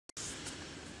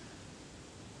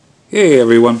Hey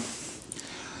everyone,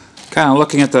 kind of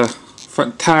looking at the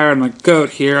front tire and the goat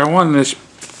here. I wanted to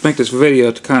make this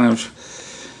video to kind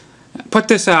of put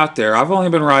this out there. I've only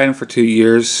been riding for 2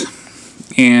 years,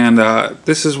 and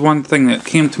this is one thing that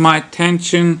came to my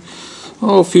attention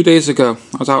a few days ago.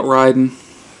 I was out riding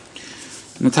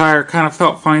and the tire kind of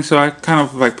felt funny, so I kind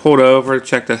of like pulled over to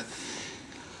check it out,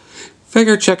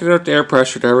 the air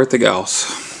pressure and everything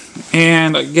else.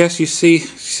 And I guess you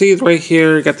see right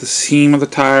here, you got the seam of the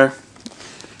tire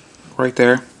right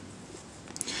there.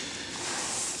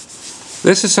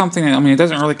 This is something that, I mean, it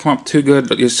doesn't really come up too good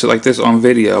just like this on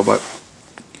video, but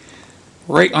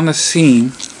right on the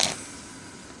seam,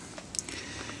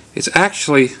 it's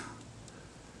actually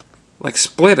like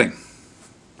splitting.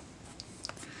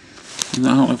 And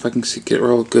I don't know if I can get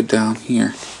real good down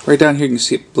here. Right down here you can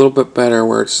see it a little bit better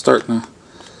where it's starting to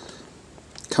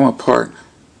come apart.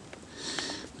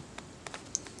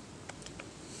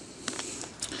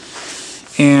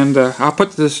 And I'll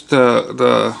put this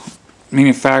the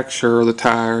manufacturer of the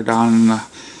tire down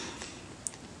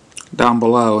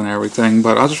below and everything.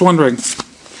 But I was just wondering,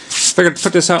 figured to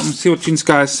put this out and see what you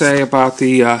guys say about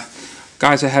the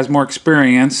guys that has more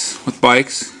experience with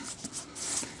bikes.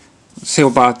 Say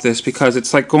about this, because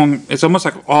it's like it's almost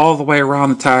like all the way around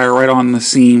the tire, right on the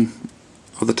seam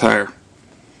of the tire.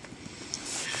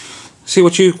 See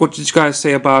what you guys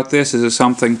say about this. Is it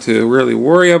something to really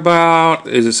worry about?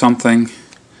 Is it something,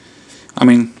 I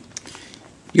mean,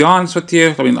 to be honest with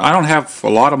you, I mean, I don't have a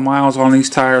lot of miles on these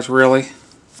tires really.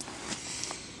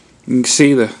 You can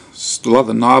see a lot of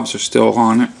the knobs are still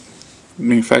on it. I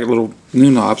mean, in fact, little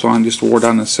new knobs on, just wore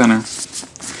down the center.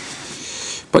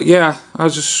 But yeah, I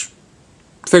was just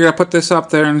figured I'd put this up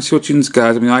there and see what you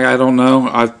guys. I mean, I don't know.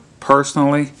 I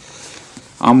personally,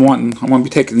 I'm going to be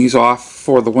taking these off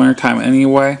for the winter time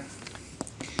anyway.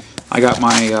 I got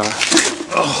my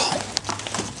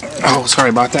oh, sorry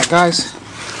about that, guys.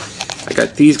 I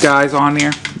got these guys on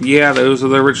there. Yeah, those are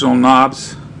the original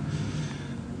knobs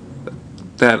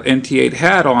that NT8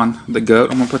 had on the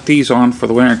goat. I'm going to put these on for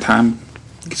the winter time.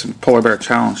 Get some polar bear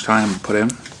challenge time to put in.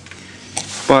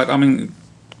 But I mean,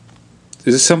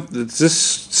 is this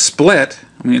split?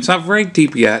 I mean, it's not very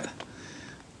deep yet,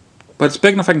 but it's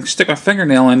big enough I can stick my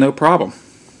fingernail in, no problem.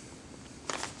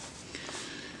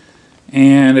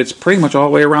 And it's pretty much all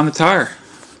the way around the tire.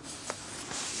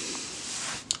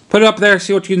 Put it up there,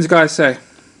 see what you guys say.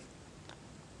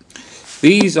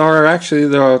 These are actually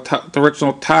the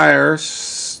original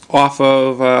tires off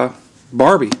of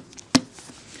Barbie.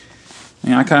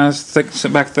 And I kind of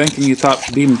sit back thinking you thought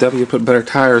BMW put better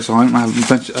tires on it. I've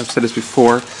said this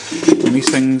before. And these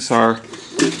things are,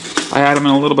 I had them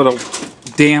in a little bit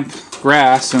of damp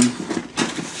grass and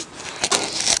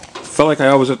felt like I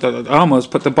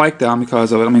almost put the bike down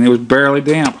because of it. I mean, it was barely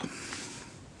damp.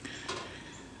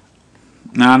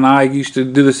 Now I used to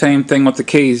do the same thing with the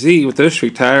KZ with those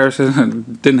street tires,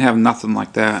 and didn't have nothing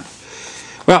like that.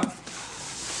 Well,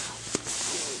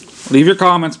 leave your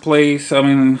comments, please. I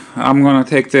mean, I'm going to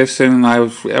take this, and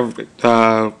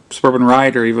Suburban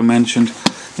Rider even mentioned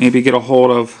maybe get a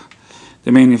hold of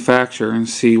the manufacturer and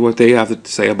see what they have to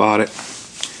say about it.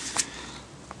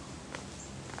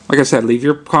 Like I said, leave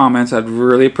your comments. I'd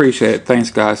really appreciate it. Thanks,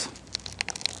 guys.